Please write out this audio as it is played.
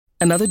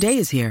Another day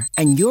is here,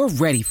 and you're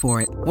ready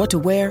for it. What to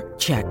wear?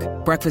 Check.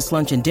 Breakfast,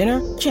 lunch, and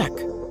dinner? Check.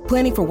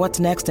 Planning for what's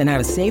next and how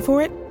to save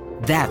for it?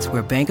 That's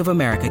where Bank of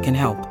America can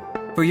help.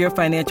 For your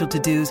financial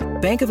to-dos,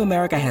 Bank of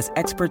America has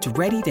experts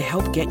ready to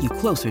help get you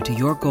closer to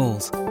your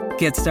goals.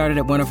 Get started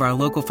at one of our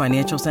local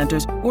financial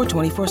centers or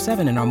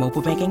 24/7 in our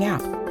mobile banking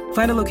app.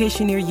 Find a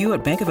location near you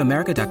at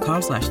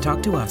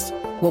bankofamerica.com/talktous.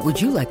 What would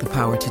you like the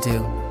power to do?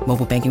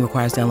 Mobile banking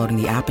requires downloading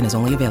the app and is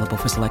only available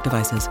for select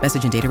devices.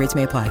 Message and data rates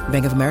may apply.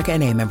 Bank of America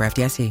N.A., member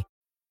FDIC.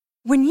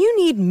 When you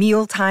need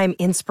mealtime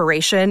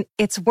inspiration,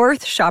 it's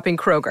worth shopping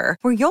Kroger,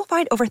 where you'll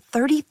find over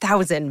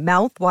 30,000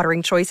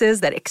 mouth-watering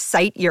choices that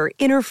excite your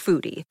inner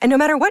foodie. And no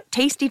matter what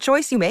tasty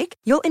choice you make,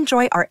 you'll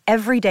enjoy our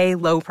everyday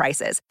low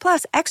prices,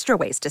 plus extra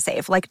ways to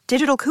save, like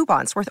digital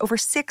coupons worth over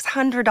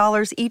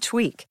 $600 each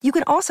week. You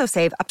can also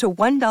save up to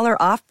 $1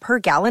 off per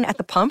gallon at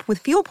the pump with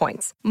fuel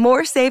points.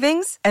 More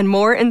savings and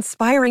more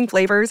inspiring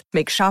flavors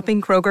make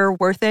shopping Kroger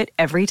worth it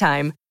every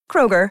time.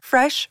 Kroger,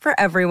 fresh for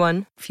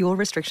everyone. Fuel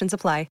restrictions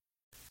apply.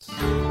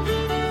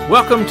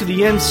 Welcome to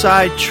the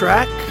Inside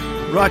Track,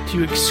 brought to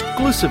you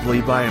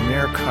exclusively by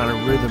Americana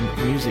Rhythm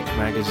Music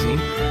Magazine.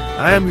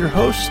 I am your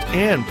host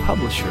and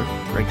publisher,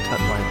 Greg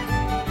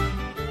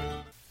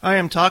Tutwiler. I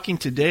am talking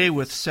today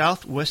with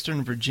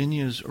Southwestern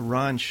Virginia's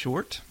Ron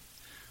Short.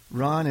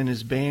 Ron and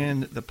his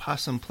band, the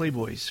Possum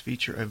Playboys,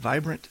 feature a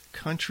vibrant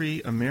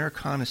country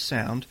Americana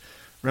sound,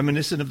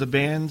 reminiscent of the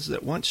bands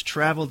that once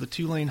traveled the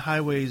two-lane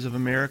highways of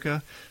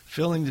America,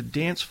 filling the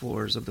dance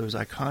floors of those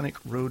iconic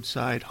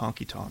roadside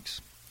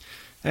honky-tonks.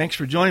 Thanks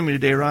for joining me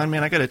today, Ron.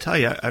 Man, I got to tell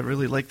you, I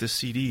really like this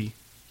CD.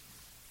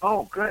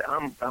 Oh, good.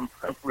 I'm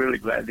really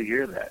glad to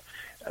hear that.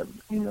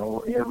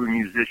 Every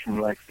musician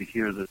likes to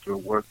hear that their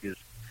work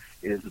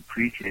is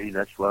appreciated.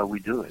 That's why we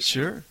do it.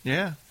 Sure,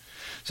 yeah.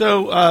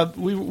 So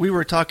we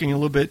were talking a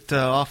little bit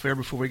off air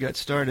before we got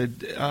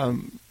started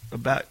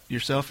about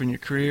yourself and your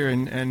career,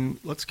 and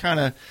let's kind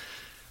of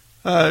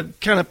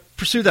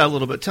pursue that a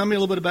little bit. Tell me a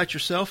little bit about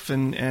yourself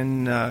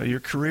and your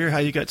career, how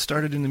you got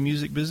started in the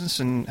music business,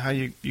 and how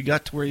you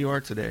got to where you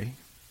are today.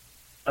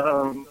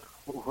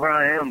 Where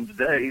I am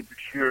today,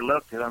 sheer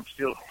luck that I'm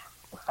still,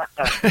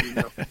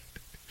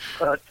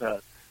 but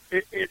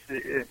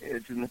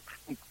it's an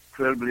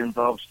incredibly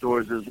involved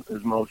story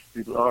as most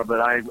people are.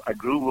 But I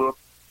grew up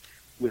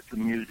with the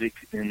music,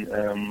 and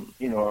I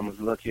was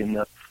lucky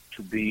enough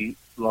to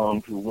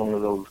belong to one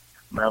of those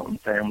mountain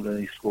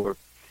families where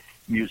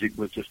music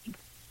was just a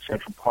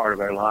central part of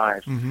our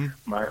lives. Mm-hmm.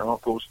 My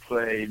uncles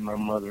played, my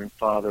mother and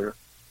father,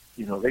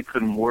 they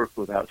couldn't work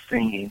without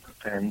singing,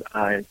 and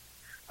I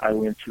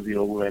went to the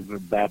old regular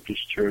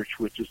Baptist church,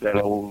 which is that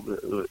old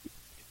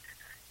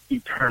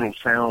eternal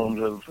sound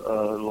of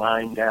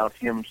lined out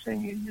hymn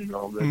singing, that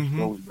mm-hmm.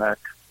 goes back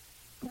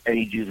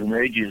ages and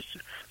ages.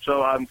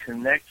 So I'm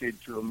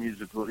connected to a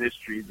musical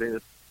history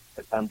that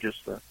I'm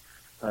just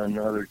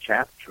another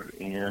chapter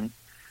in.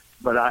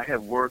 But I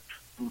have worked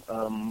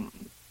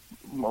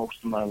most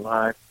of my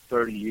life,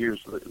 30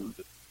 years.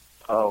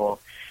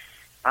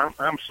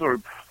 I'm sort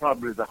of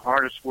probably the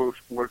hardest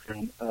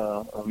working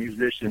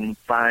musician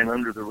flying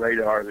under the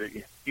radar that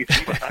you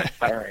might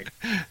find.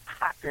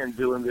 I've been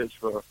doing this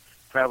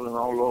traveling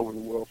all over the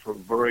world for a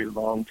very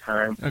long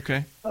time.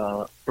 Okay.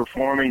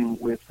 Performing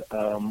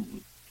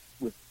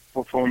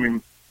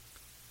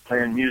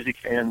playing music,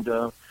 and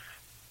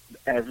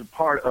as a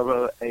part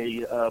of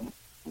a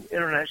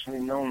internationally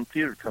known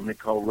theater company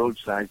called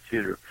Roadside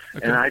Theater.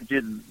 Okay. And I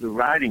did the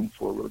writing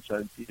for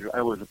Roadside Theater.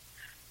 I was a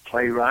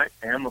playwright,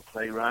 am a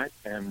playwright,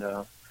 and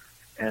a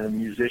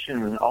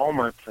musician, and all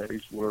my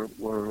plays were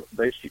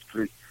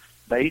basically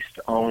based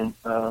on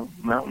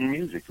mountain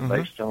music, mm-hmm.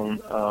 based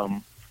on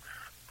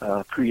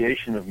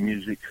creation of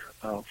music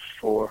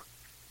for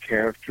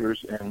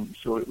characters, and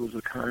so it was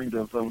a kind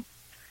of I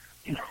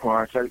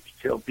try to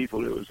tell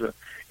people it was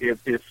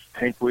if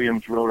Hank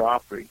Williams wrote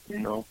opera,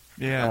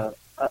 Yeah.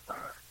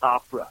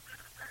 Opera.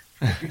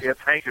 If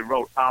Hank had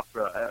wrote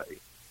opera,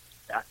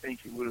 I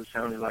think it would have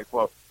sounded like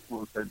what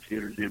Roadside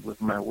Theater did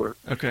with my work.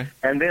 Okay.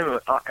 And then,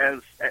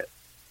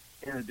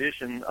 in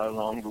addition,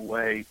 along the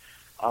way,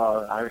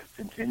 I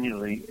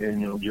continually,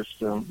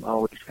 just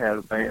always had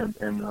a band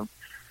and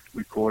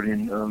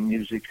recording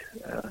music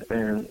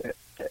and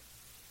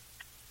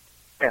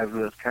as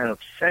a kind of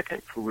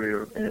second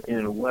career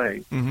in a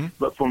way. Mm-hmm.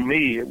 But for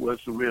me, it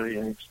was really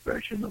an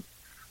expression of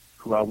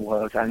who I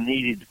was. I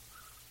needed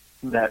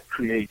that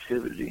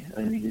creativity.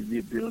 I needed the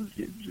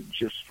ability to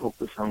just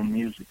focus on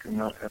music and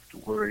not have to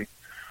worry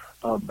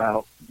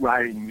about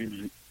writing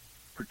music,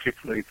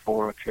 particularly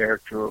for a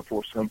character or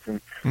for something.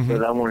 Mm-hmm.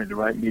 But I wanted to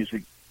write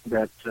music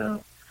that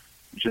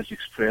just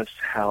expressed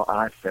how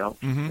I felt,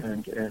 mm-hmm.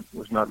 and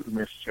was not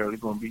necessarily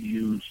going to be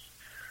used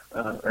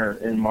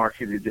and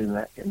marketed in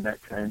that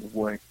kind of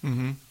way.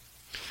 Mm-hmm.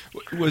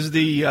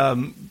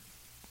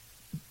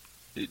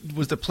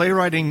 Was the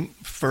playwriting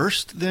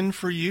first then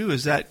for you?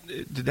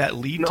 Did that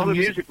lead to music? No, the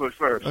music was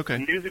first. Okay.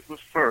 The music was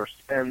first,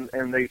 and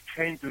they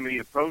came to me,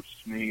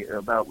 approached me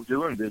about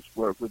doing this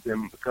work with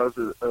them because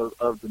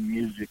of the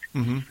music.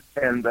 Mm-hmm.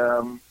 And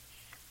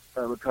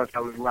because I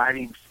was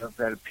writing stuff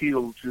that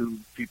appealed to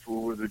people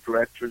who were the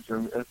directors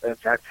and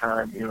at that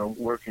time,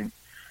 working.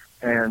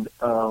 And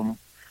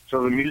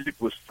so the music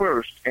was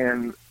first,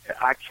 and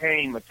I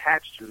came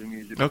attached to the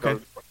music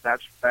because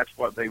that's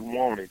what they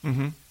wanted.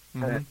 Mm-hmm.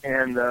 Mm-hmm.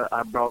 And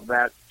I brought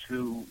that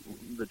to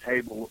the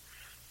table.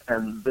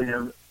 And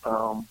then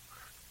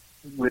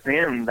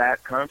within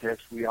that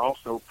context, we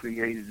also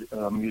created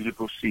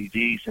musical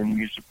CDs and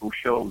musical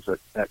shows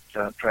that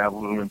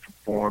traveled and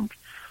performed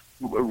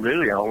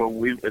really all over.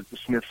 We at the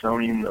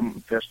Smithsonian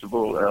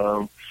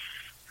Festival.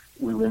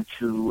 We went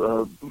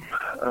to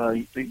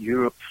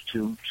Europe,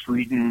 to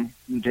Sweden,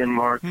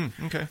 Denmark,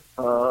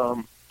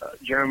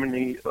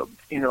 Germany,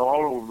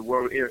 all over the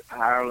world,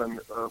 Ireland.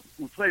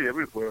 We played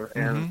everywhere,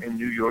 and in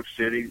New York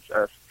City,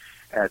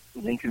 at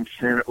Lincoln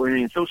Center. I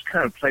mean, those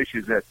kind of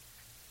places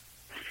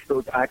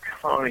those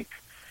iconic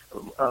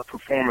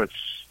performance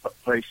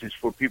places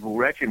where people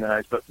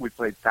recognize, but we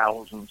played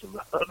thousands of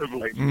other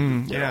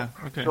places.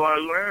 So I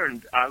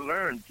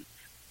learned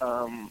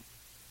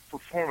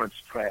performance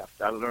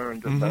craft. I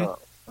learned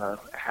about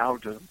how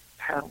to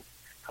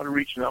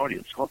reach an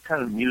audience, what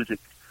kind of music,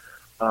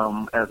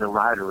 as a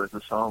writer, as a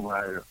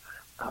songwriter,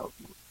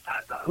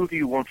 who do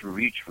you want to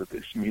reach with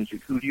this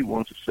music? Who do you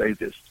want to say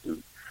this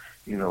to?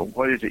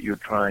 What is it you're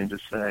trying to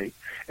say?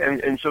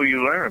 And so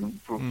you learn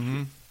through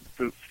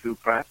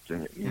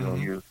crafting it.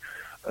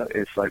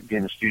 It's like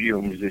being a studio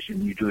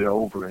musician. You do it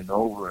over and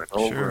over and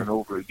over and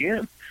over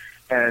again.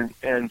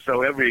 And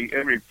so every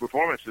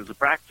performance is a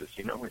practice,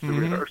 it's a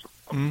rehearsal.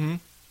 Mm-hmm.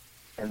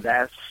 And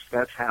that's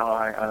how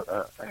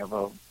I have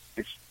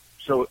it's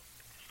so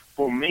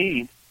for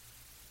me,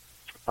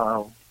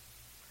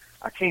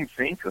 I can't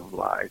think of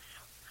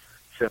life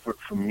separate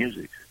from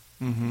music.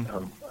 Mm-hmm.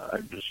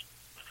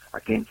 I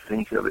can't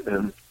think of it,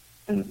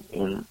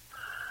 and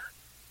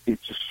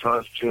it's just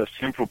such a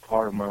central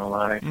part of my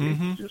life.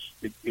 Mm-hmm.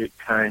 It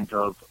kind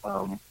of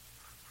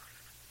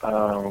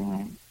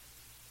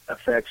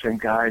affects and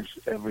guides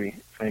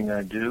everything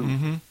I do.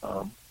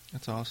 Mm-hmm.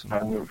 That's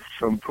awesome.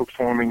 From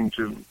performing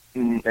to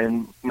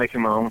and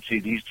making my own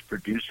CDs to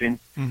producing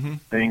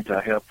things.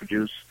 I helped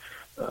produce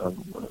a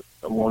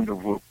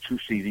wonderful 2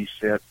 CD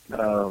set,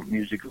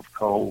 Music of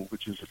Coal,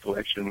 which is a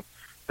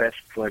best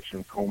collection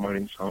of coal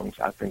mining songs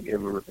I think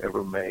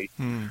ever made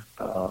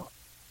for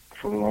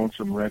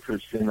Lonesome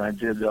Records. Then I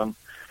did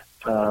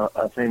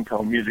a thing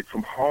called Music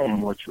from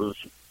Home, which was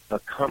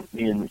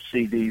accompanying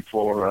CD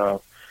for a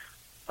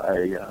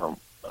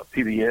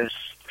PBS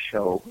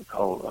show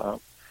called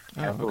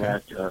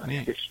Appalachia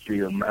History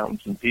of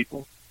Mountains and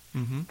People.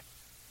 Mm-hmm.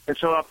 And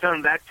so I've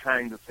done that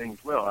kind of thing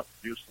as well. I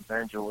produced a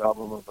banjo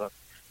album of a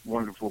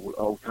wonderful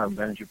old-time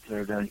banjo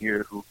player down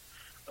here who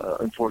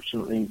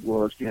unfortunately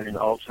was getting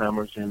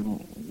Alzheimer's,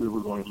 and we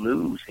were going to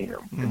lose him.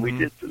 Mm-hmm. And we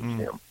did lose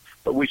him.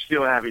 But we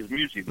still have his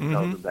music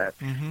because of that.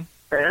 Mm-hmm.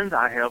 And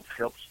I helped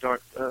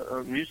start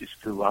a music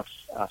school. I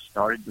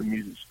started the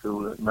music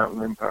school at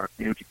Mountain Empire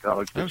Community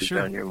College, which is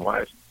down here in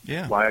Wise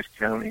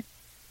County.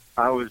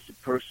 I was the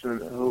person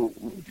who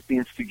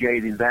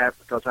instigated that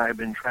because I had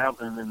been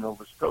traveling in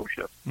Nova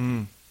Scotia.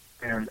 Mm.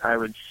 And I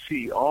would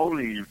see all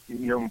these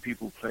young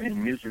people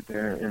playing music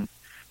there, and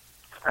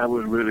I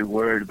was really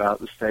worried about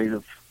the state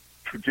of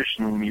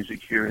traditional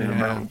music here in the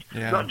mountains.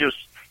 Yeah. Not just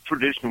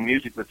traditional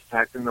music, but the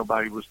fact that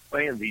nobody was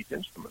playing these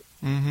instruments.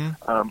 Mm-hmm.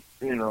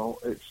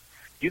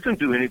 You can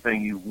do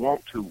anything you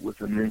want to with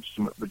an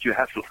instrument, but you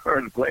have to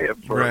learn to play it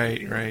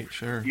first. Right,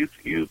 sure. You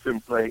can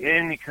play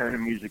any kind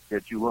of music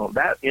that you want.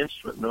 That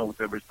instrument knows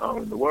every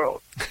song in the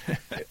world,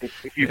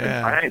 if you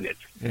can find it.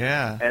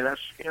 Yeah. And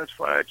that's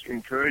why I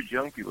encourage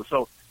young people.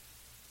 So,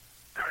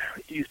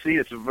 you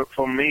see,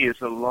 for me,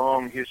 it's a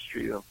long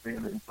history of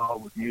being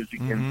involved with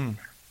music. And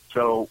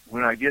so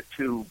when I get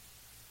to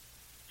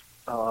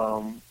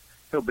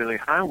Hillbilly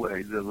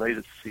Highway, the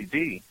latest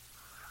CD,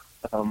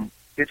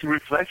 it's a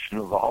reflection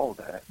of all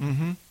that.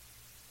 Mm-hmm.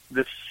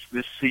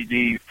 This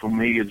CD for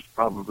me is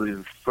probably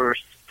the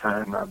first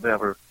time I've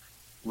ever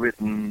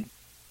written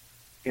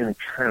in a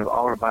kind of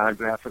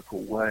autobiographical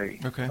way.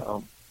 Okay.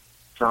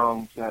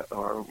 Songs that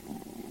are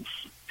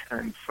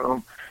kind of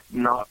from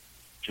not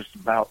just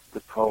about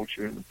the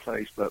culture and the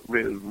place, but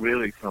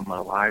really from my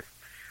life.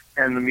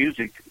 And the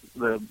music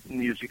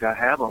I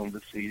have on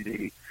the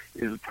CD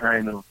is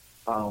kind of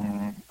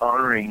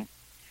honoring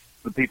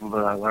the people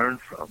that I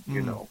learned from,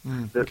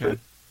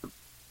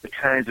 the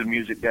kinds of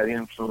music that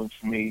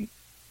influenced me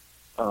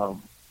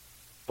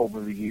over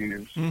the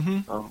years,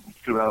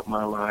 throughout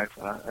my life.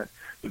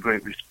 The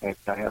great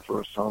respect I have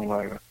for a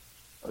songwriter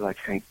like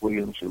Hank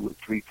Williams, who with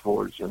 3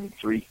 chords and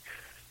 3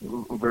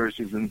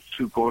 verses and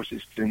 2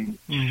 choruses can,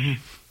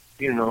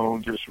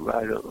 just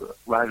write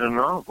a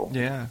novel.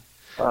 Yeah.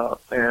 But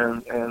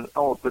then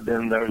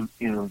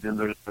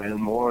there's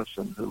Van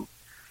Morrison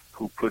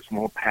who puts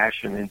more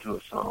passion into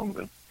a song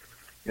than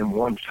in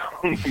one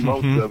song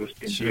most of us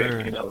can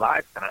get in a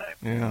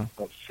lifetime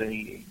of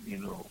singing,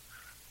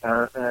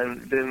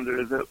 and then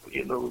there's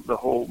the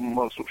whole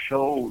Muscle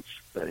Shoals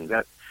thing,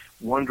 that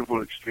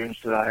wonderful experience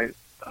that I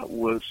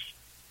was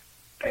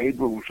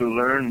able to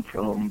learn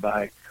from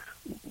by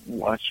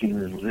watching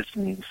and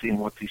listening, seeing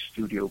what these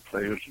studio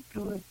players are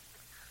doing.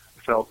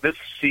 So this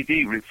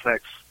CD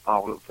reflects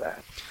all of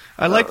that.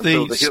 I like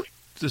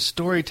the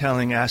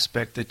storytelling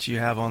aspect that you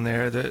have on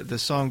there. The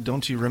song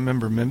 "Don't You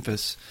Remember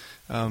Memphis."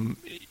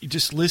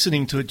 Just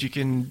listening to it, you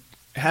can,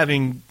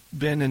 having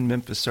been in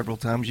Memphis several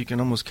times, you can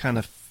almost kind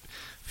of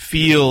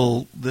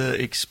feel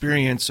the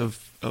experience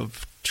of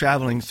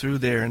traveling through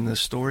there and the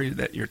story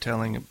that you're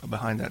telling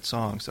behind that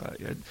song. So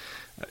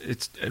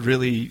it's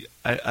really,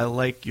 I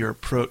like your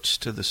approach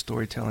to the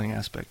storytelling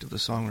aspect of the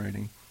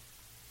songwriting.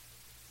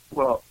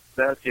 Well,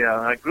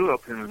 I grew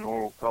up in an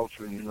oral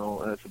culture,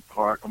 as a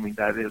part. I mean,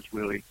 that is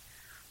really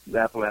the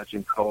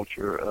Appalachian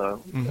culture,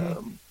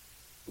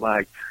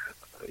 like,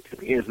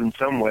 is in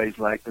some ways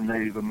like the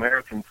Native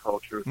American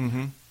culture.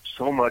 Mm-hmm.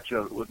 So much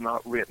of it was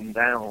not written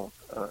down.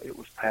 It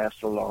was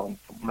passed along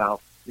from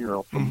mouth,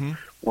 from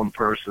one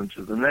person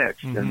to the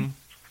next. Mm-hmm. And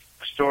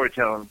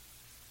storytelling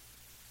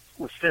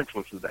was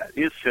central to that.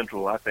 Is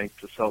central, I think,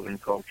 to Southern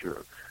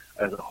culture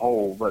as a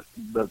whole, but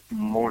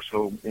more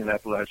so in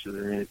Appalachia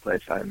than any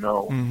place I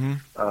know. Mm-hmm.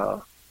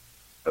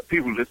 But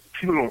people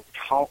don't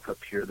talk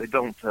up here. They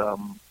don't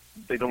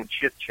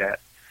chit chat.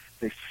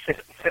 They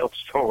tell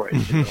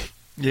stories.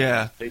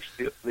 Yeah, they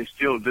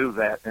still do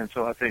that, and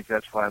so I think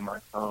that's why my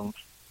songs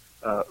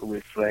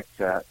reflect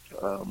that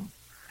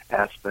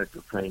aspect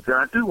of things. And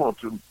I do want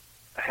to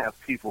have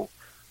people.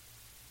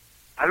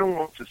 I don't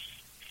want the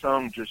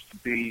song just to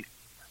be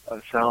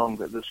a song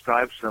that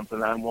describes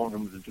something. I want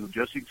them to do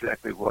just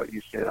exactly what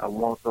you said. I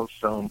want those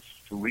songs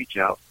to reach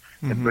out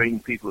and bring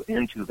people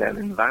into that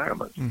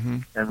environment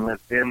and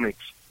let them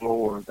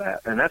explore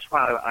that. And that's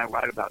why I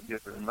write about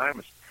different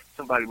environments.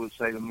 Somebody would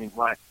say to me,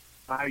 why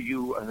are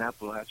you, an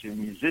Appalachian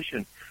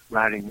musician,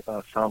 writing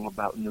a song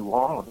about New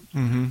Orleans?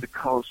 Mm-hmm.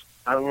 Because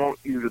I want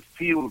you to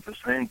feel the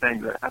same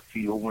thing that I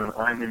feel when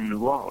I'm in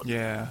New Orleans.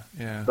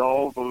 Yeah.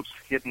 All those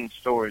hidden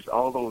stories,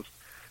 all those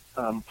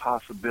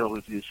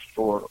possibilities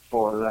for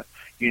that.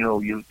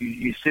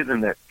 You sit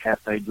in that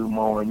Cafe Du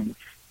Monde and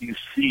you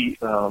see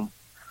a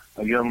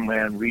young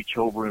man reach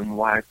over and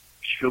wipe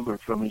sugar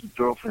from his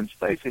girlfriend's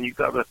face, and you've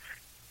got a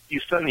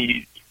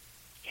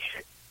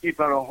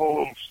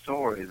whole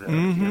story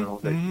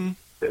that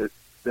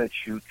that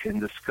you can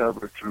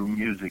discover through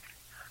music.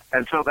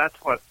 And so that's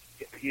what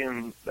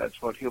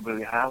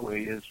Hillbilly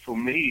Highway is for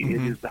me.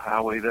 It is the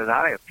highway that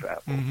I have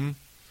traveled.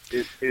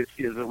 It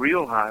is a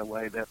real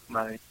highway that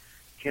my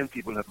kin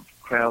people have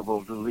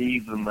traveled to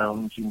leave the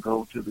mountains and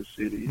go to the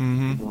cities,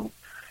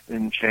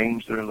 and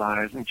change their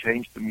lives and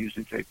change the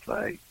music they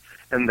play.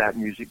 And that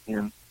music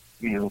then,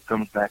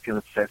 comes back and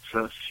affects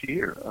us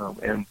here.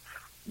 And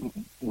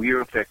we are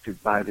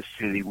affected by the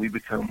city. We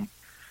become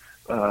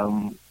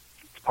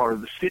part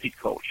of the city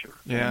culture.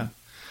 Yeah.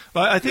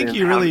 Well, I think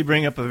you really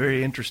bring up a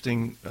very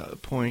interesting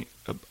point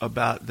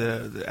about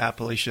the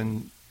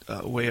Appalachian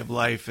way of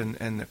life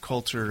and the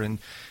culture and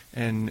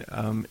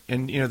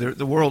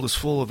the world is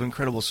full of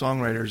incredible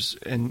songwriters,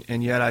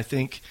 and yet I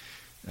think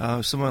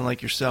someone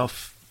like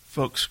yourself,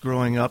 folks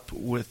growing up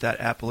with that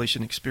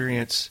Appalachian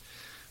experience,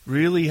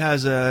 really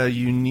has a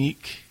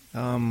unique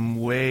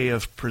way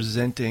of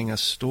presenting a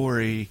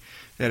story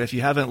that if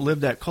you haven't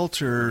lived that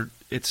culture,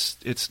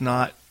 it's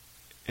not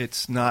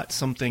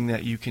something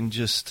that you can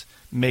just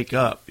make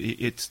up.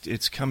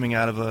 It's coming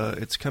out of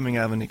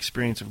an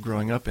experience of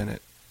growing up in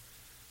it.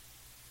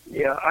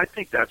 Yeah, I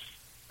think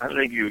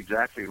you're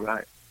exactly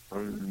right.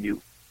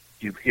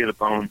 You've hit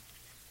upon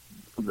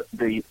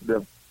the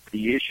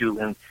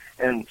issue,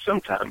 and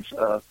sometimes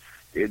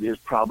it is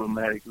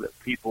problematic that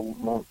people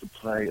want to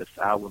play a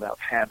style without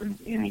having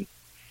any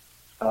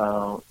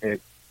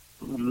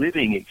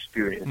living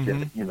experience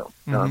in it,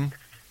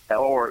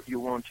 or you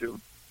want to.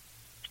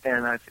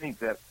 And I think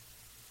that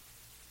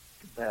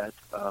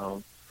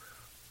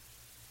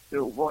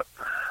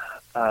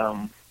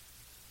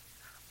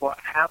what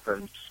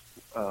happens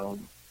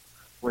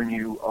when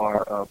you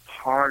are a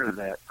part of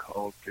that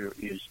culture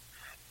is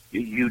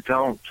you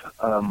don't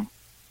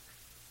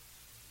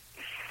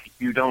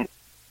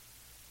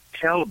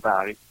tell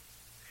about it.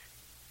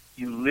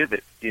 You live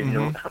it. I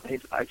mean,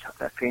 I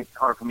can't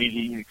hard for me to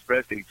even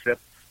express it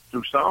except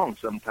through songs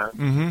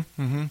sometimes.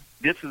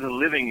 This is a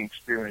living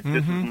experience.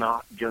 This is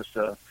not just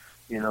a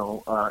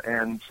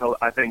and so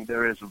I think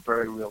there is a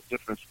very real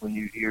difference when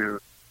you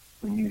hear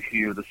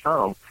the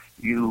song.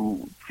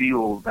 You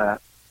feel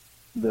that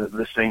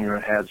the singer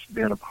has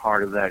been a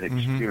part of that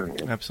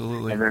experience.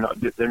 Absolutely. And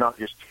they're not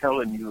just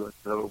telling you a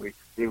story,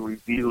 they're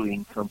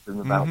revealing something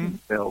about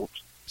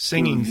themselves.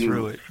 Singing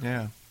through it,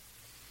 yeah.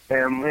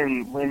 And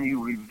when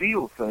you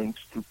reveal things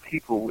to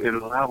people, it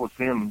allows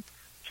them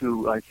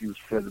to, like you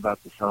said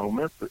about the song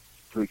Memphis,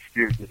 to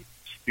experience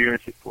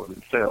it for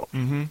themselves.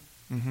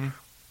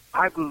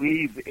 I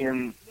believe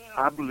in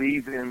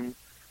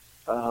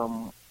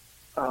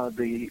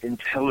the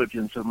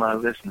intelligence of my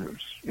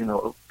listeners.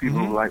 People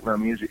who like my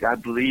music. I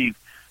believe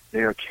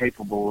they are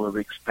capable of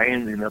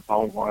expanding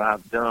upon what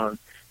I've done,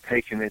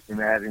 taking it and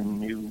adding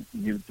new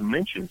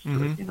dimensions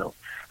to it.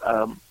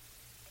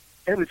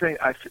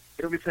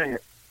 Everything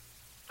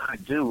I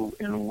do,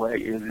 in a way,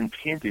 is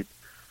intended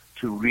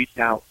to reach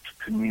out, to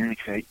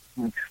communicate,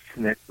 and to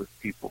connect with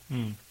people.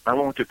 I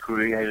want to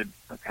create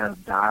a kind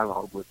of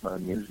dialogue with my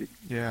music.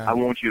 Yeah. I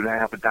want you to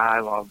have a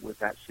dialogue with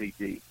that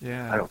CD.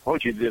 Yeah. I don't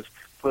want you to just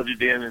put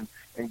it in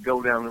and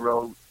go down the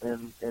road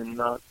and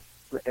not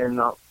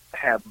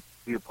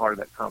be a part of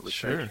that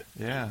conversation. Sure.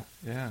 Yeah.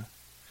 Yeah.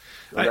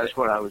 So that's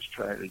what I was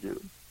trying to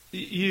do.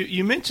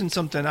 You mentioned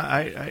something.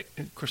 I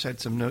of course had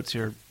some notes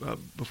here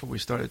before we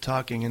started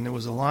talking, and there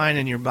was a line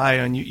in your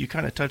bio, and you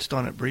kind of touched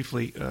on it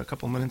briefly a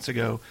couple minutes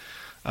ago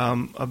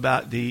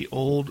about the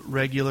old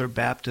regular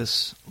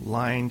Baptist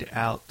lined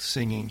out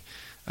singing.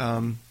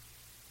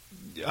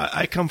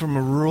 I come from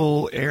a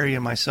rural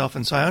area myself,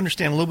 and so I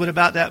understand a little bit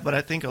about that, but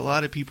I think a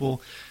lot of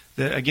people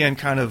that, again,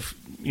 kind of,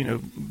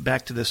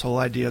 back to this whole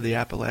idea of the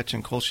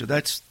Appalachian culture,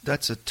 that's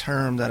a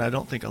term that I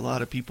don't think a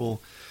lot of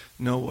people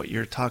know what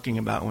you're talking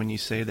about when you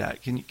say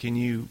that. Can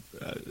you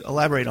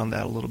elaborate on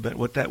that a little bit?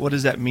 What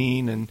does that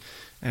mean?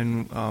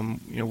 And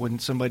when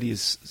somebody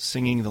is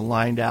singing the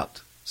lined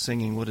out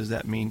singing, what does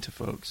that mean to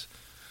folks?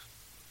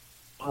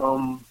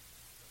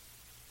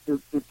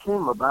 It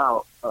came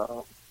about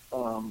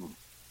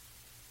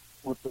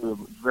with the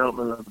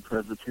development of the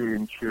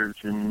Presbyterian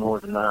Church in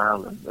Northern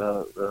Ireland.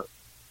 The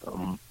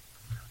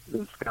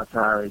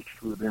Scots-Irish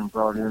who have been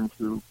brought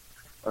into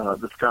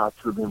the Scots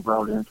who have been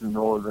brought into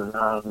Northern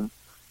Ireland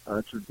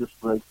to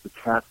displace the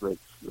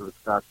Catholics. The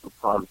Scots were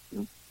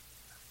Protestants,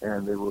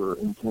 and they were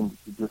intended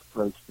to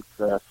displace the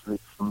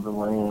Catholics from the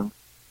land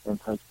and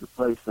take the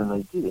place, and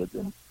they did,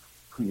 and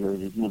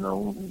created,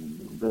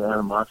 the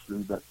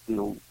animosity that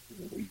still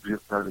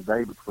exists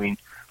today between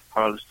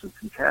Protestants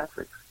and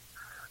Catholics.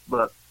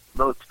 But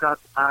those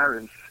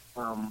Scots-Irish,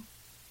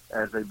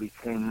 as they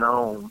became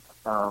known,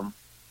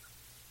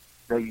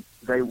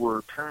 they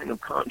were kind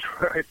of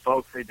contrary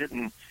folks. They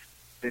didn't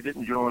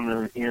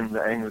join in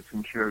the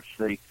Anglican Church.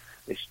 They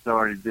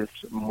started this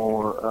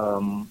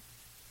more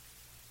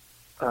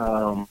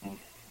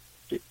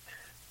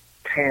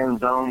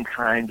hands-on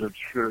kind of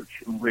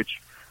church in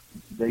which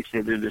they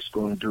said they're just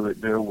going to do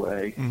it their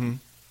way. Mm-hmm.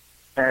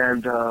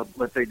 And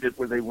but they did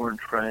where they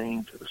weren't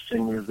trained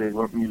singers, they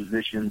weren't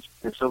musicians,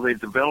 and so they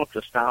developed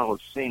a style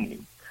of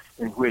singing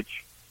in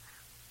which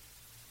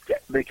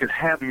they could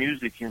have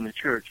music in the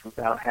church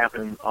without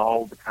having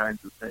all the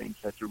kinds of things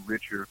that the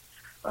richer,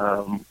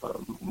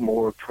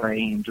 more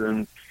trained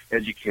and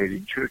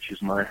educated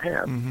churches might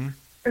have. Mm-hmm.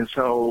 And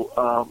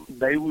so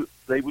they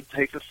would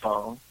take a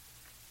song,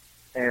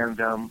 and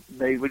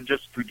they would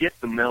just forget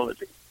the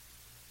melody.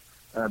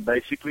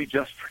 Basically,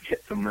 just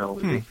forget the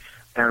melody,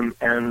 and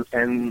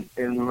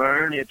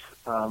learn it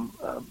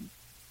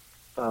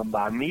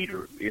by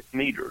meter. It's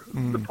meter,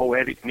 the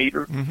poetic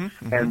meter,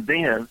 and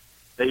then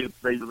they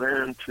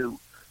learn to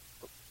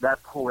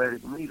that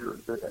poetic meter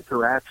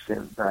to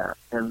accent that,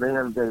 and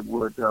then they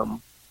would. So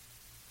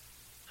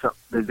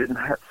they didn't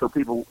have. So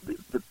people,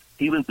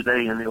 even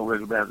today in the Old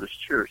Regular Baptist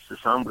Church, the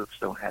songbooks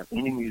don't have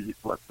any music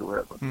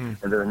whatsoever, and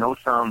there are no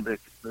songbooks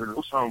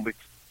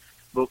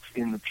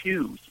in the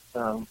pews.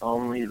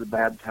 Only the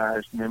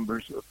baptized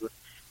members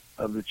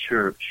of the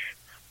church,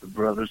 the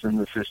brothers and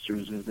the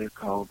sisters, as they're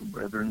called, the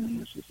brethren and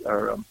the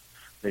sisters,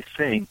 they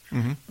sing.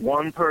 Mm-hmm.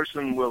 One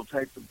person will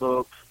take the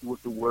book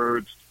with the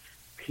words.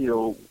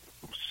 He'll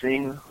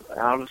sing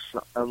out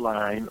a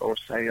line or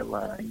say a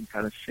line,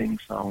 kind of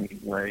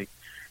sing-songy way,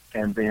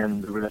 and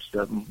then the rest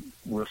of them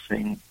will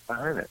sing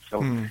behind it.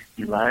 So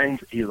he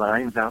lines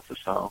out the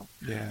song.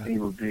 Yeah.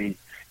 It'll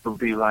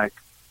be like,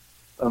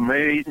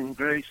 "Amazing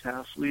Grace,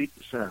 how sweet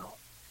the sound,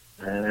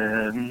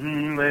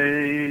 amazing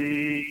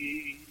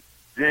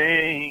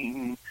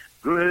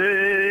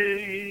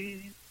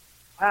grace,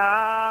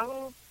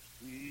 how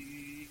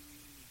sweet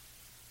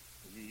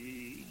the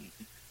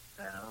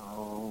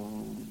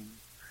sound,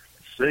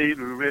 save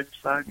a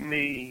wretch like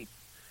me,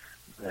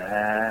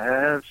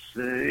 that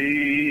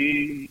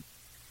saved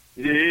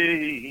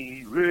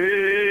a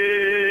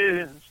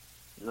wretch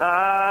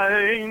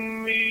like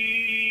me,"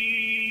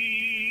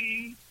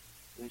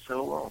 and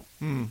so on.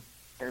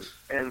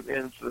 And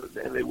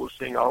they will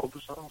sing all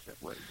the songs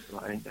that way,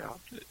 lined out.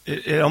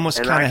 It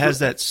almost kind of has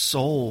that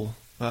soul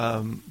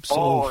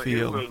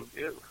feel.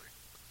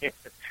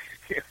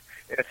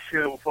 As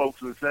several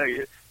folks would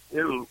say,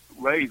 it'll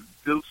raise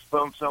goose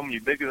bumps on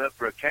you big enough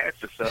for a cat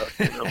to suck.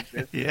 You know what I'm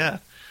saying?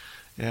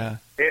 Yeah.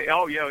 It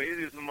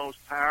is the most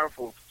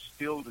powerful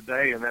still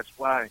today, and that's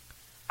why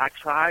I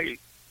try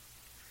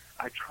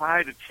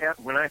to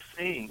when I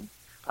sing,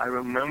 I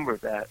remember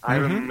that. I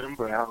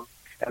remember how,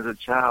 as a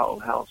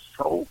child, how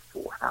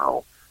soulful,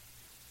 how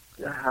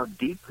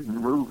deeply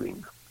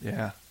moving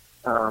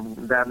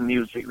that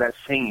music, that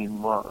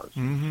singing was.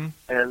 Mm-hmm.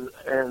 And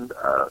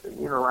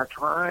I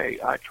try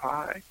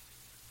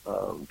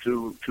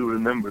to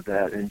remember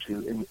that,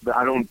 but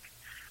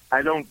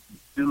I don't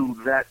do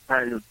that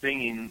kind of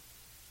singing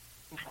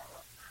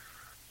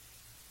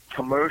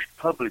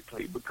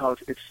publicly,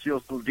 because it's still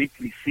so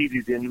deeply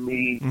seated in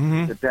me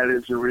that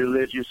is a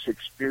religious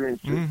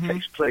experience that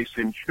takes place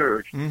in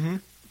church.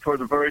 For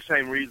the very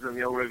same reason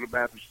the Old Regular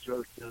Baptist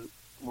Church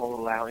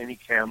allow any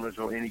cameras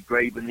or any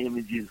graven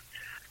images,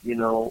 you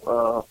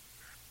know,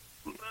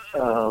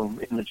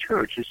 in the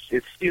church.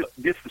 It's still,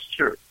 this is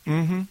church.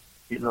 Mm-hmm.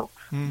 You know,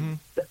 Mm-hmm.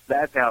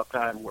 That's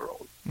outside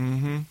world.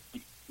 Mm-hmm.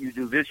 You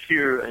do this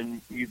here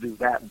and you do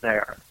that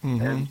there.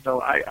 Mm-hmm. And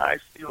so I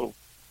still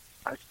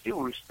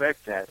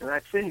respect that. And I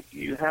think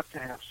you have to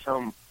have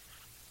some,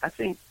 I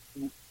think,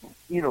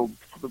 you know,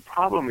 the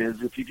problem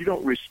is if you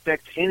don't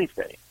respect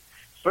anything,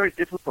 it's very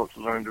difficult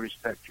to learn to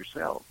respect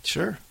yourself.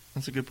 Sure.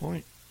 That's a good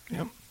point.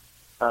 Yep.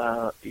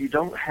 You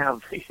don't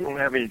have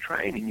any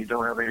training. You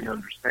don't have any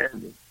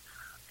understanding.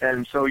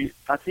 And so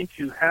I think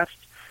you have to,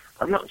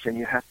 I'm not saying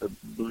you have to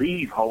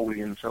believe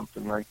wholly in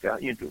something like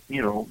that, you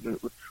know,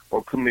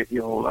 or commit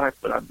your whole life,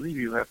 but I believe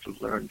you have to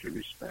learn to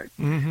respect.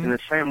 Mm-hmm. In the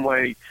same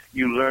way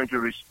you learn to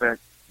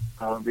respect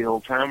the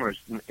old timers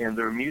and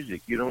their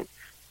music. You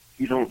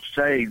don't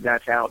say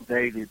that's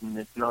outdated and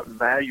it's not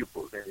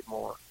valuable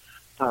anymore.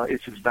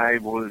 It's as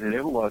valuable as it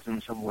ever was,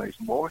 in some ways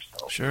more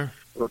so. Sure.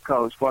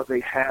 Because what they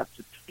have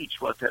to teach,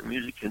 what that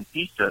music can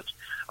teach us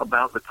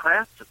about the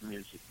craft of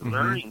music, the Mm-hmm.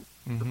 learning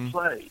Mm-hmm. to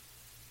play.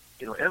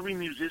 You know, every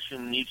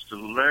musician needs to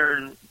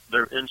learn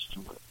their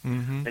instrument.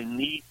 Mm-hmm. They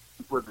need,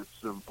 whether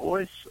it's a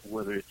voice,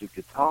 whether it's a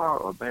guitar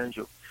or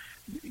banjo,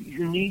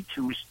 you need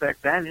to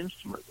respect that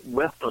instrument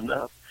well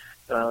enough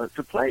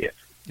to play it.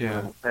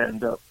 Yeah. You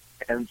know?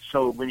 And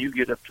so when you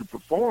get up to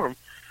perform,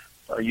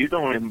 you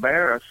don't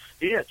embarrass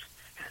it.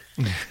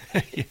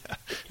 Yeah,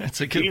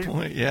 that's a good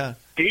point. Yeah.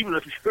 Even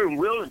if you're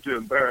willing to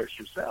embarrass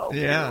yourself.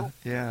 Yeah. You know?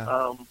 Yeah.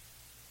 Wow.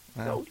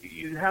 So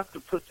you have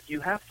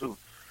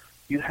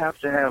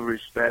to have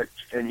respect,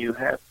 and you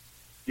have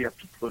to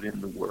put in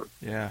the work.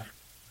 Yeah.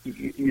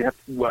 You have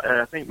to,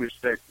 and I think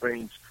respect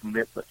brings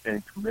commitment,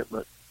 and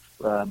commitment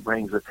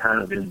brings a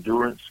kind of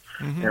endurance.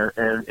 Mm-hmm.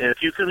 And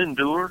if you can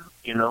endure,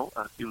 you know,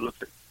 if you look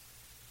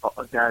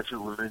at guys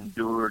who have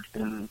endured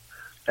and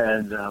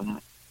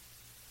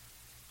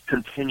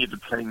continue to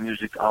play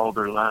music all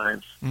their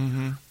lives,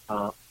 Mm-hmm.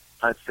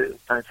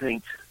 I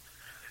think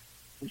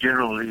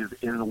generally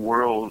in the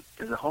world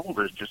as a whole,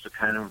 there's just a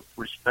kind of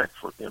respect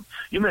for them.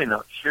 You may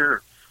not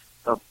care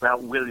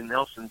about Willie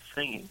Nelson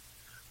singing,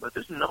 but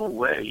there's no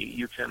way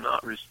you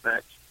cannot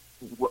respect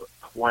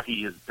what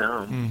he has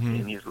done Mm-hmm.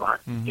 in his life,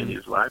 Mm-hmm. in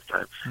his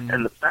lifetime, Mm-hmm.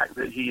 and the fact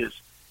that he is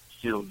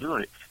still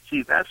doing it.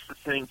 See, that's the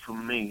thing for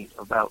me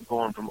about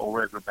going from Old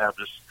Regular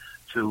Baptist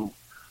to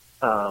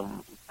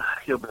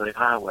Hillbilly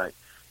Highway.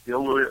 The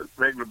Old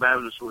Regular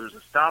Baptist was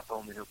a stop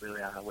on the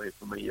Hillbilly Highway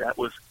for me.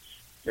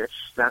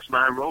 That's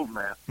my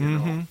roadmap. You know?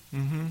 Mm-hmm.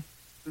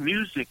 Mm-hmm.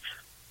 Music,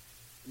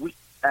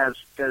 as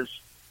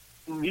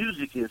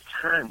music is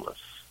timeless.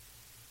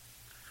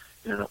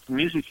 You know,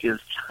 music is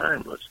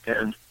timeless,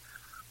 and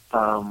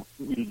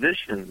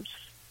musicians,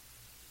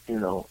 you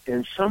know,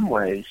 in some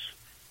ways,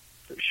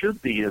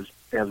 should be as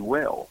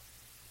well.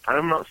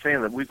 I'm not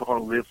saying that we're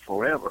going to live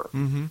forever,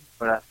 Mm-hmm.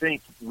 but I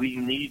think we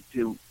need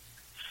to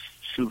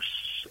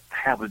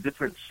have a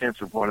different sense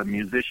of what a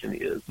musician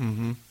is.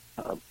 Mm-hmm.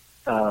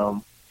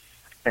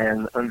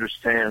 And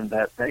understand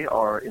that they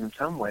are in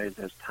some ways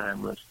as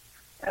timeless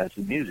as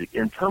the music.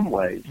 In some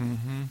ways,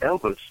 Mm-hmm.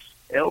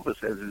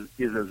 Elvis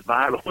is as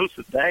vital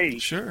today.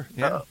 Sure.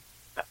 Yeah.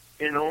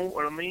 You know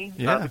what I mean?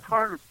 Yeah. The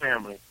Carter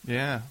family.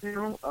 Yeah.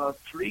 You know,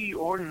 three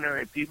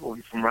ordinary people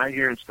from right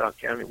here in Scott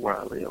County where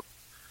I live,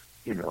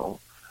 you know,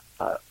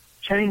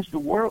 changed the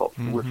world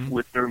Mm-hmm.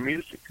 with their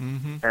music.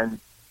 Mm-hmm. And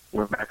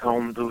we're back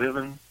home to live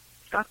in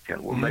Scott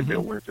County. Well, maybe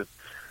Mm-hmm.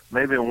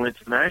 I went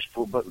to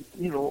Nashville, but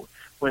you know,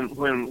 when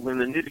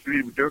the Nitty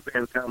Gritty Dirt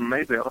Band found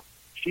Maybelle,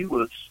 she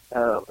was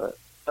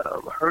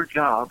her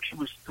job. She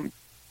was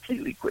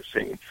completely quit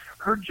singing.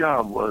 Her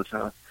job was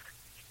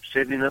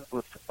setting up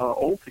with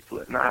old people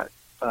at night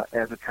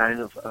as a kind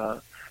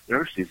of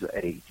nurse's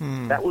aide.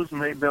 Mm. That was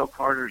Maybelle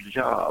Carter's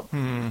job,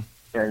 Mm.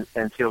 and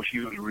until she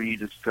was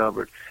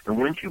rediscovered. And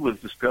when she was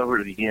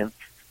discovered again,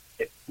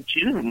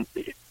 she didn't.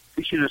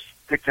 She just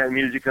picked that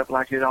music up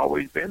like it had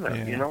always been there.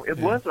 Yeah, You know, it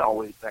yeah. was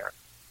always there.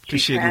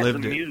 She had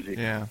lived the it. music.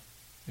 Yeah.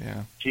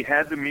 Yeah. She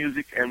had the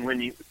music, and when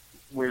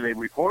they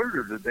recorded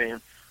her, the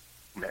band,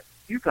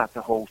 you got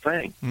the whole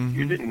thing. Mm-hmm.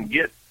 You didn't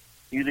get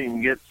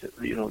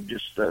you know,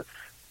 just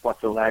what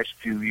the last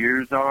few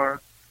years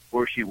are,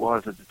 where she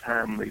was at the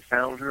time they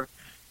found her.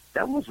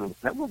 That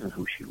wasn't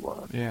who she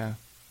was. Yeah.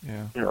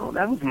 Yeah. You know,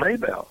 that was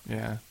Maybelle.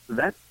 Yeah.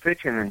 That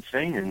picking and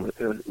singing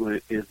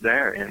is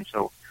there, and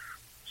so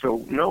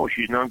no,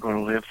 she's not going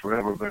to live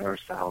forever. But her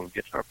style of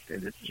guitar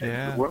playing has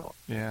changed the world.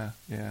 Yeah.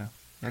 Yeah.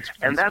 That's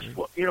That's good.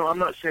 what, you know, I'm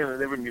not saying that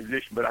every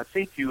musician, but I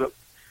think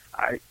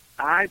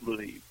I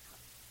believe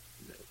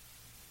that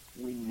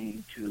we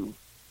need to,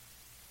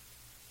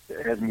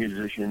 as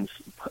musicians,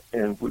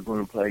 and if we're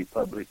going to play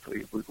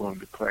publicly, if we're going to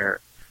declare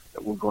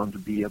that we're going to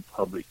be a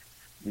public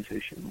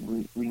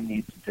musician, we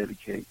need to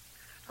dedicate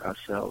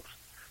ourselves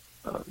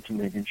to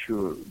making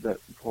sure that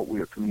what we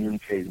are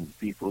communicating to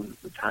people is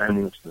the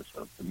timelessness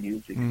of the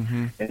music.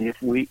 Mm-hmm. And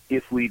if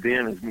we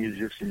then, as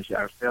musicians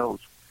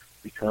ourselves,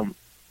 become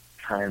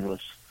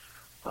timeless,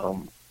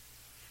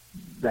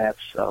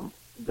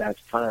 that's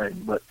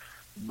fine. But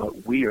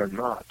but we are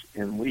not,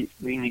 and we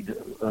need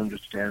to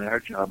understand our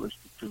job is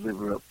to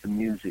deliver up the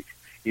music.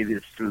 It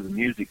is through the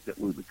music that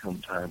we become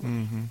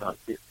timeless, not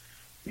it,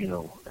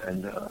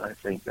 and I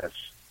think that's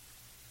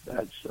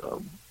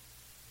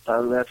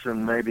a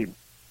lesson. Maybe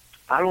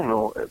I don't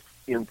know if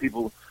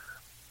people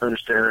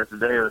understand that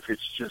today, or if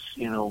it's just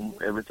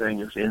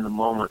everything is in the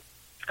moment.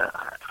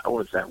 I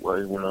was that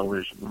way when I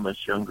was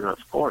much younger,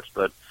 of course,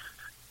 but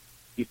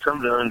you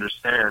come to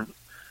understand,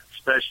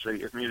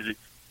 especially if music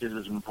is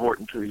as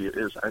important to you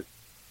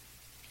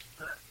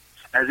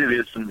as it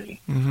is to me.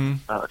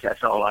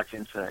 That's all I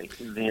can say.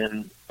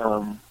 Then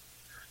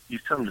you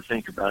come to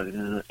think about it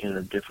in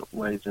a different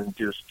way than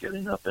just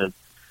getting up and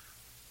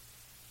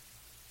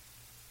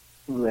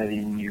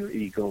letting your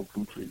ego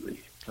completely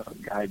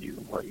guide you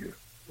in what you're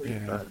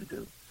trying to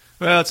do.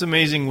 Well, it's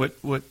amazing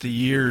what the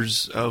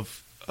years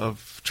of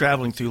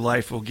traveling through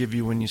life will give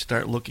you when you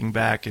start looking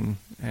back and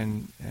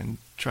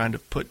trying to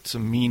put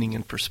some meaning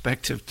and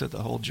perspective to the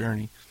whole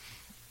journey.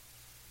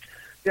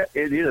 Yeah,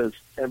 it is,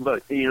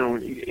 but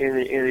and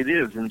it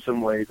is in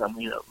some ways. I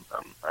mean,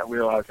 I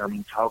realize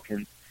I'm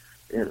talking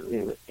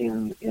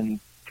in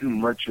too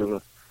much of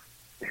a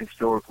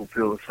historical,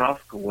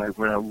 philosophical way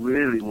when I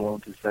really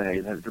want to say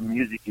that the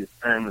music is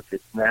timeless.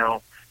 It's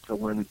now. So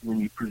when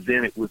you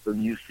present it with a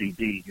new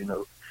CD,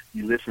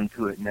 you listen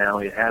to it now.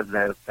 It has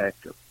that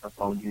effect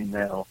upon you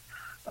now,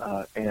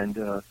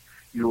 and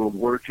you're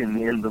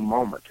working in the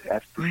moment.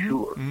 That's for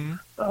sure.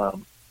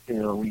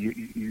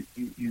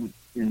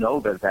 You know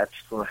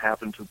that's going to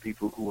happen to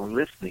people who are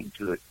listening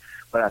to it.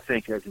 But I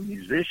think as a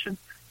musician,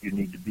 you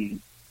need to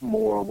be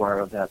more aware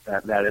of that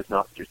is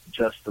not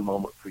just the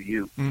moment for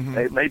you.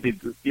 It may be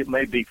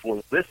for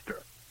the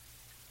listener,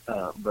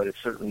 but it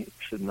certainly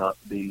should not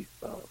be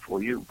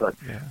for you. But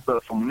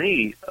for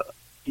me,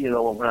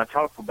 when I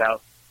talk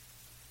about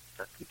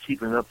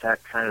keeping up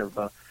that kind of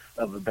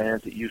the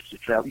bands that used to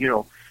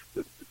travel,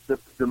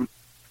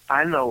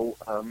 I know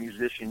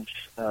musicians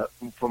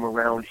from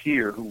around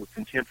here who were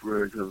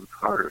contemporaries of the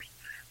Carters,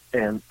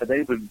 and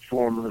they would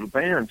form little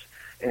bands,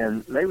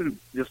 and they would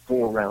just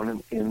go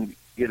around and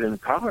get in a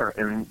car,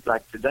 and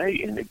like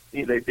today, and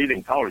they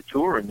didn't call it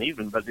touring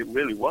even, but it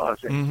really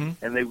was, and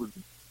they would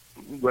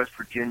West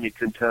Virginia,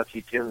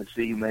 Kentucky,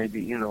 Tennessee,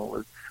 maybe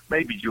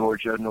maybe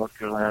Georgia, North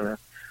Carolina,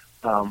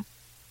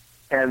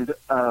 and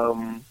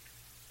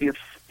if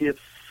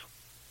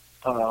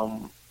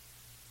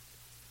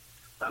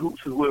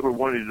whoever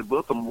wanted to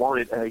book them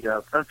wanted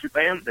a country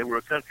band, they were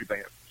a country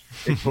band.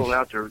 They pulled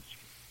out their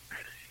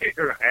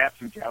hats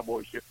and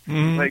cowboy shit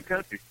and play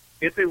country.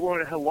 If they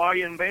wanted a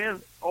Hawaiian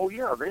band, oh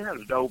yeah, they had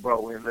a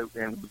dobro in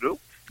the group.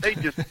 They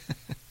just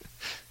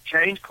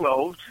changed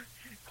clothes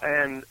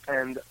and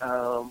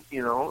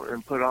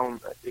put on.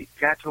 The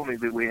guy told me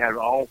that we had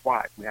all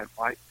white. We had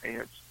white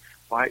pants,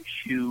 white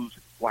shoes,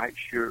 white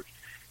shirts,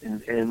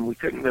 and we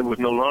couldn't. There was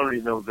no laundry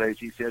in those days,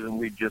 he said, and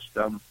we just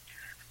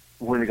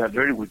when they got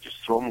dirty, we'd just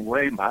throw them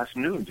away and buy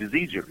some new ones. It's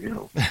easier,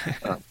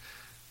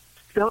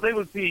 So they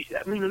would be,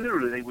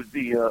 literally, they would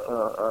be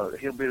a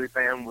hillbilly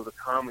band with a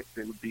comic.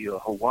 They would be a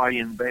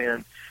Hawaiian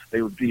band.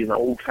 They would be an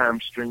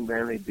old-time string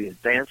band. They'd be a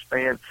dance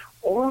band.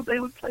 Or they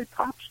would play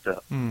pop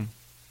stuff.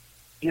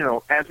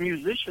 As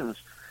musicians,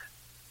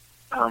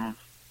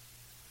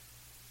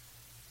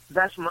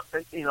 that's not,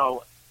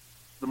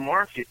 the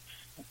market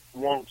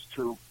wants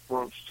to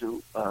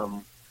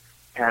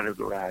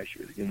categorize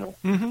you,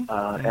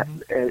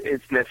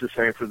 It's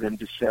necessary for them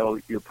to sell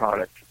your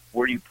product.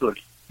 Where do you put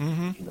it,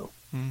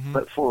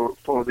 But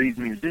for these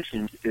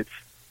musicians,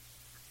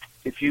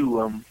 if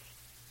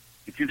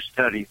you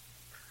study,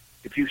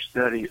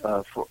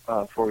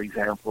 for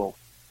example,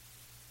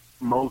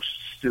 most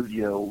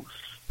studios,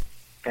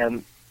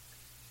 and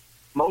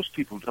most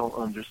people don't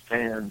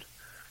understand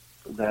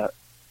that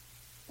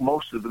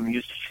most of the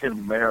music in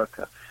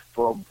America,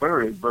 for a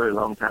very, very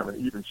long time, and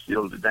even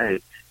still today,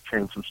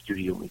 came from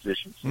studio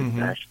musicians in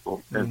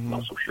Nashville and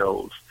also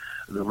shows.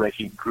 The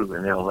Wrecking Crew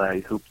in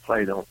L.A. who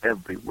played on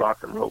every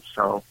rock and roll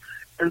song,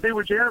 and they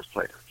were jazz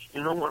players.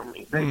 You know what I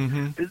mean?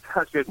 These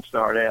guys didn't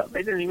start out.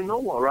 They didn't even know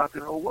what rock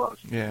and roll was.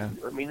 Yeah.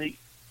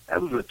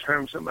 That was a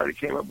term somebody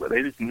came up with.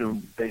 They just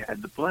knew they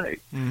had to play.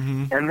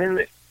 And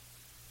then,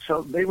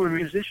 so they were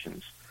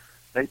musicians.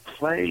 They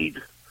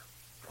played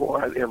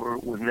whatever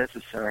was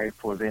necessary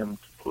for them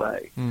to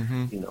play.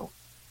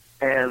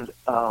 And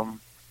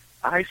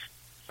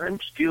I'm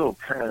still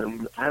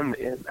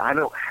I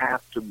don't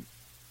have to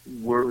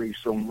worry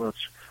so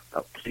much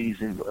about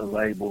pleasing a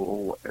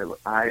label or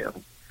whatever.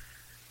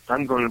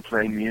 I'm going to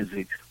play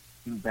music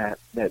that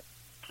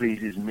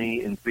pleases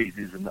me and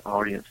pleases an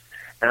audience,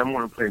 and I'm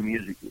going to play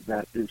music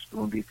that is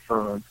going to be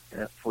fun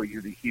for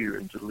you to hear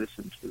and to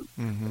listen to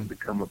and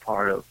become a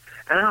part of.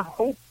 And I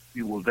hope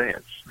you will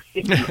dance.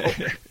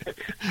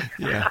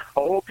 Yeah. I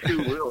hope you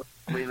will.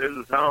 There's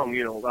a song,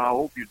 I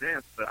hope you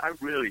dance, but I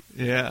really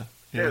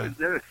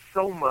there's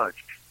so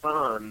much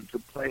fun to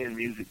playing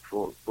music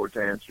for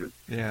dancers.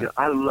 Yeah.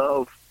 I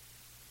love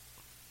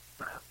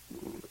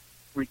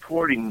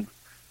recording.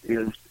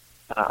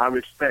 I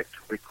respect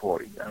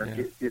recording.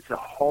 It's a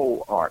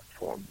whole art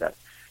form.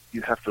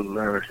 you have to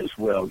learn as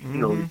well. You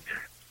know,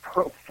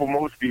 for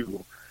most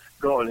people,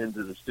 going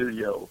into the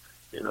studio,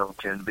 you know,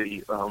 can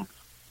be.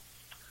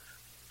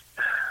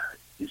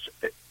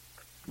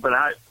 But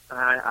I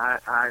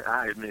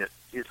admit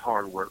it's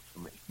hard work for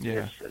me.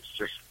 Yeah.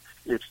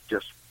 It's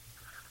just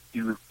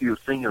you're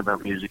thinking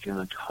about music in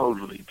a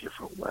totally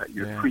different way.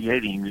 You're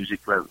creating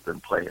music rather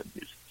than playing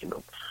music. You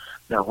know.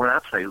 Now, when I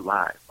play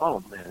live,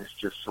 oh man, it's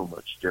just so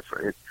much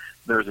different.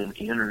 There's an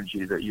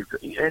energy that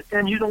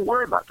and you don't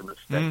worry about the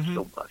mistakes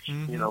so much.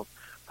 You know,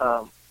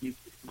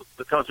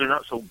 because they're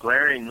not so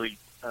glaringly.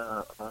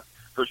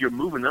 Because you're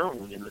moving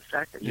on in the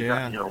second. You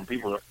know,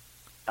 people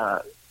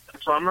are.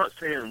 So I'm not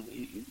saying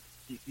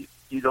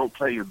you don't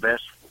play your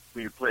best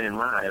when you're playing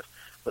live,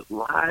 but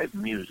live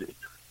music,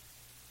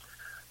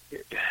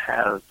 it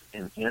has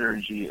an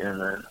energy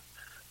and a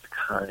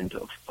kind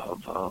of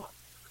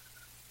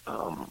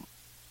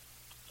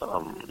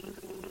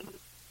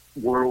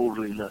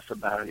worldliness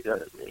about it.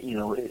 You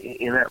know,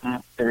 in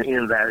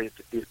that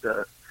it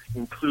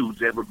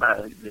includes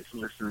everybody that's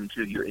listening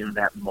to you in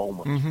that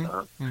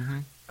moment,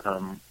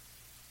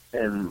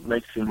 and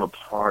makes them a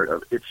part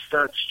of it. It's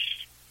such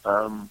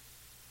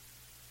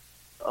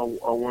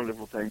a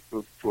wonderful thing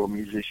for a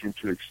musician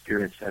to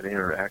experience that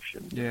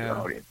interaction with the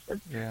audience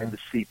and to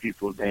see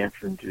people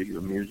dancing to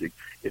your music.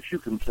 If you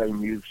can play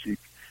music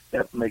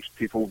that makes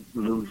people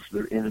lose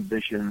their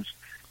inhibitions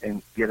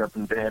and get up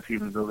and dance,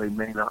 even though they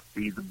may not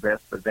be the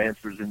best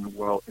dancers in the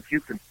world, if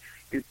you can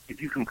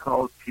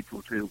cause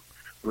people to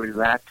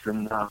relax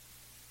and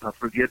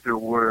forget their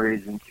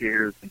worries and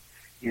cares, and,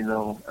 you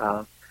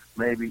know,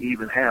 maybe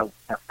even have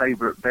a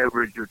favorite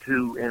beverage or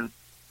two and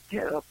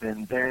get up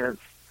and dance.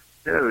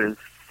 There is,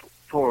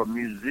 for a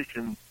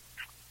musician,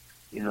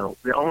 you know,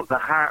 the only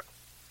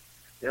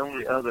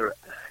other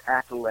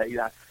accolade,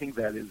 I think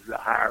that is the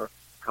higher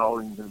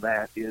calling than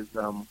that, is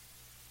the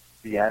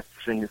act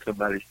of singing at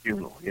somebody's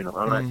funeral. You know,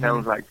 and that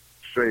sounds like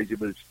crazy,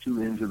 but it's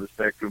two ends of the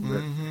spectrum.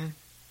 But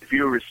if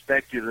you're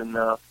respected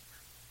enough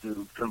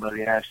to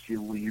somebody ask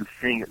you, will you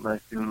sing at my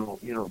funeral?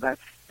 You know,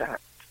 that's that.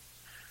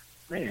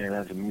 Man,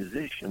 as a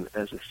musician,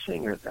 as a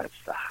singer, that's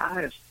the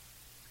highest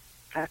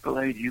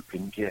accolade you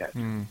can get,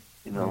 you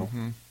know.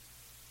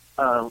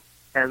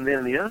 And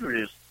then the other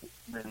is,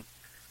 when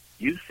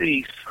you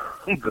see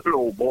some good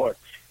old boy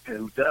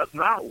who does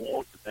not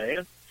want to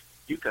dance,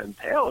 you can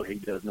tell he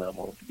does not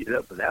want to get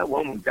up, but that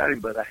woman got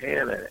him by the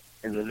hand at it,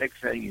 and the next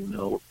thing you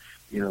know,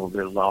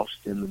 they're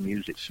lost in the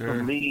music. Sure.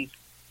 For me,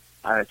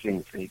 I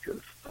can't think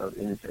of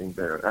anything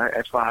better.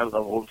 That's why I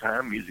love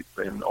old-time music,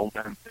 playing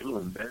old-time fiddle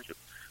and banjo,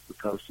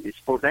 because it's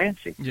for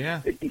dancing.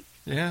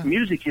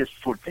 Music is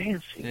for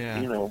dancing.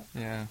 You know.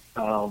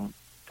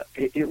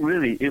 It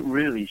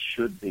really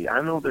should be.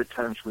 I know there are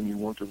times when you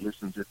want to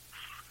listen to.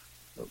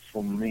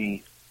 For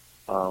me,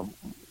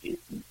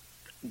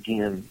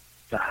 again,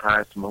 the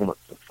highest moment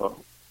for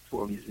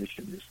a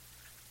musician is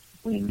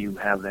when you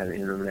have that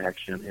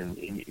interaction and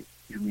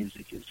your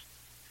music is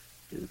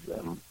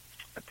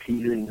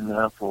appealing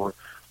enough, or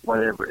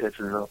whatever, it's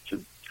enough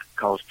to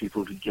cause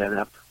people to get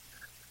up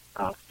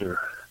off their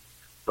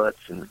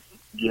butts and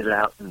get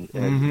out and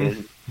get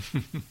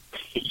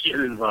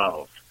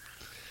involved.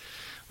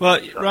 Well,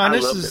 Ron,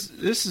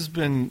 this has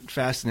been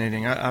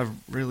fascinating. I've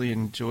really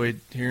enjoyed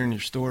hearing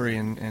your story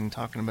and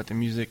talking about the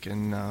music,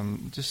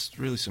 and just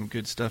really some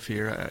good stuff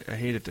here. I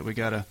hate it that we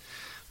gotta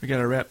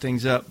wrap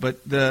things up,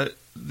 but the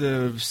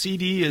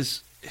CD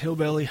is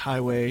Hillbilly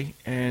Highway,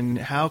 and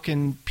how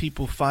can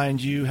people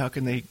find you? How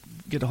can they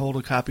get a hold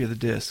of a copy of the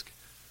disc?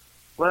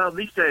 Well,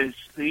 these days,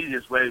 the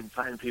easiest way to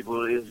find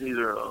people is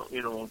either,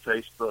 on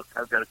Facebook.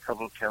 I've got a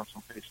couple of accounts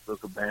on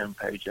Facebook, a band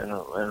page and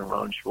a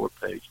Ron Short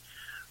page.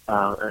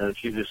 And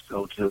if you just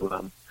go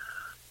to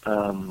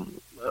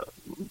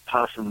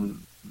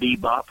Possum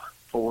Bebop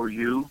for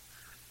you,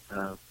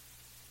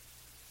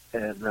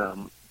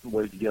 and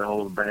way to get a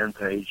hold of the band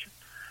page.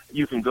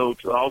 You can go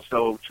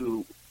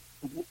to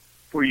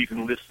where you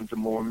can listen to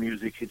more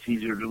music. It's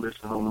easier to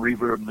listen on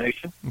Reverb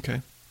Nation.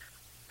 Okay.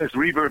 It's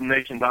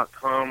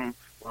ReverbNation.com,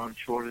 Ron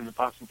Short and the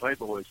Possum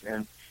Playboys,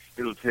 and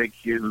it'll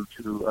take you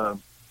to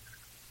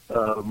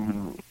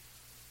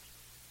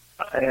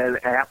an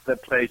app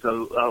that plays a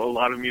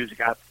lot of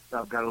music.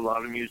 I've got a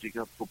lot of music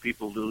up for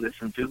people to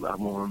listen to. I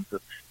want them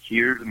to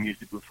hear the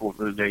music before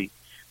they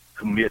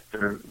commit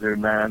their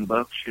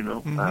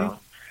 $9,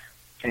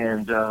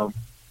 and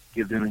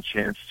give them a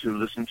chance to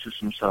listen to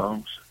some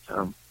songs.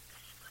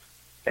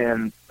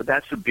 But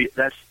that's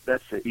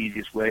the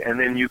easiest way. And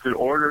then you could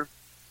order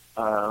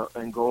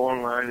and go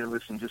online and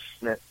listen to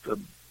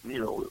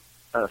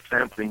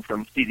sampling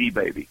from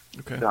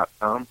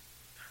CDBaby.com.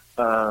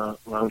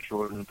 Ron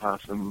Short and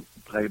Possum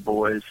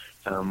Playboys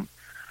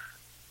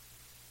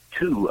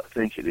 2, I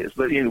think it is.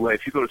 But anyway,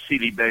 if you go to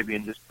CD Baby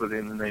and just put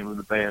in the name of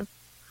the band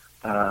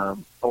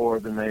or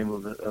the name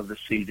of the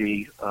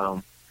CD,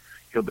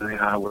 Hillbilly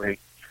Highway,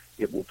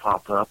 it will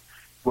pop up.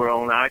 We're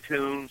on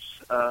iTunes,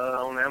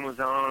 on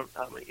Amazon.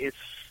 I mean, it's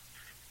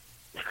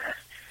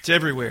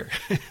everywhere.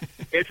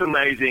 It's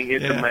amazing.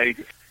 It's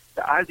amazing.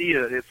 The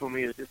idea for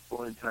me at this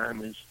point in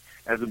time is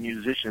as a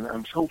musician,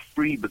 I'm so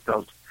free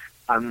because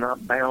I'm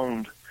not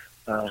bound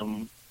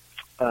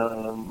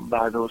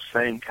by those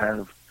same kind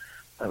of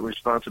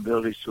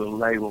responsibilities to a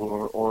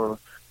label or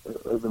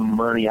the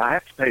money. I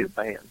have to pay the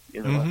band,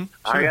 you know. Mm-hmm. Sure.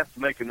 I have to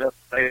make enough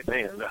to pay the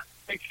band.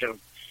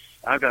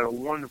 I've got a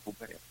wonderful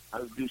band.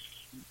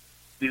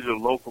 These are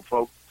local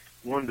folk,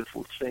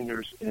 wonderful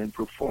singers and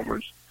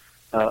performers.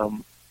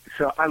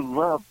 So I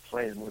love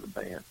playing with a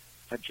band.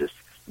 I just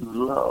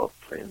love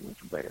playing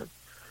with a band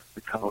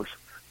because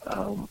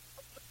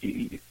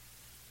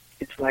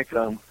it's like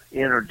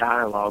inner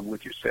dialogue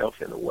with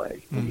yourself in a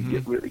way. And you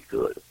get really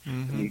good.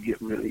 And you get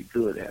really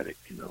good at it,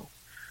 you know.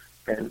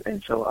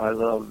 And so I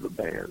love the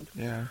band.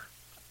 Yeah.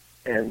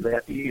 And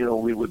that, you know,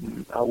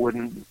 I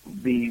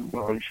wouldn't be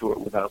Ron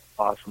Short without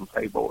Awesome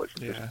Playboys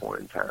at this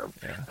point in time.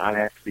 Yeah. I'd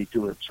have to be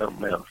doing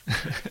something else.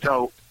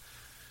 So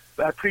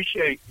I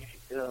appreciate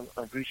the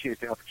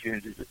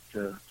opportunity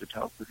to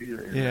talk with you.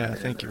 And,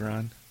 thank you,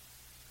 Ron.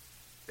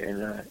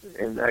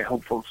 And I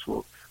hope folks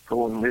will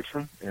go and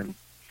listen, and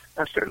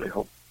I certainly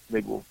hope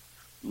they will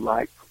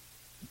like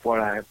what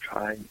I have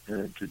tried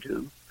to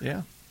do.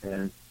 Yeah.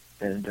 And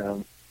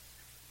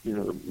you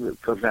know,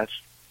 because that's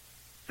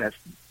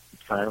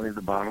finally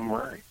the bottom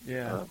line.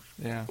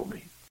 For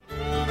me.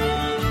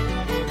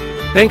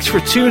 Thanks for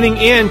tuning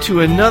in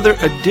to another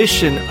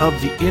edition of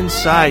the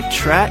Inside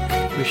Track.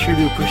 We sure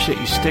do appreciate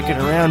you sticking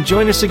around.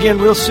 Join us again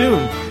real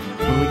soon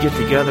when we get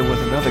together with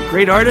another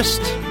great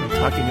artist and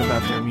talking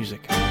about their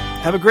music.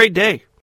 Have a great day.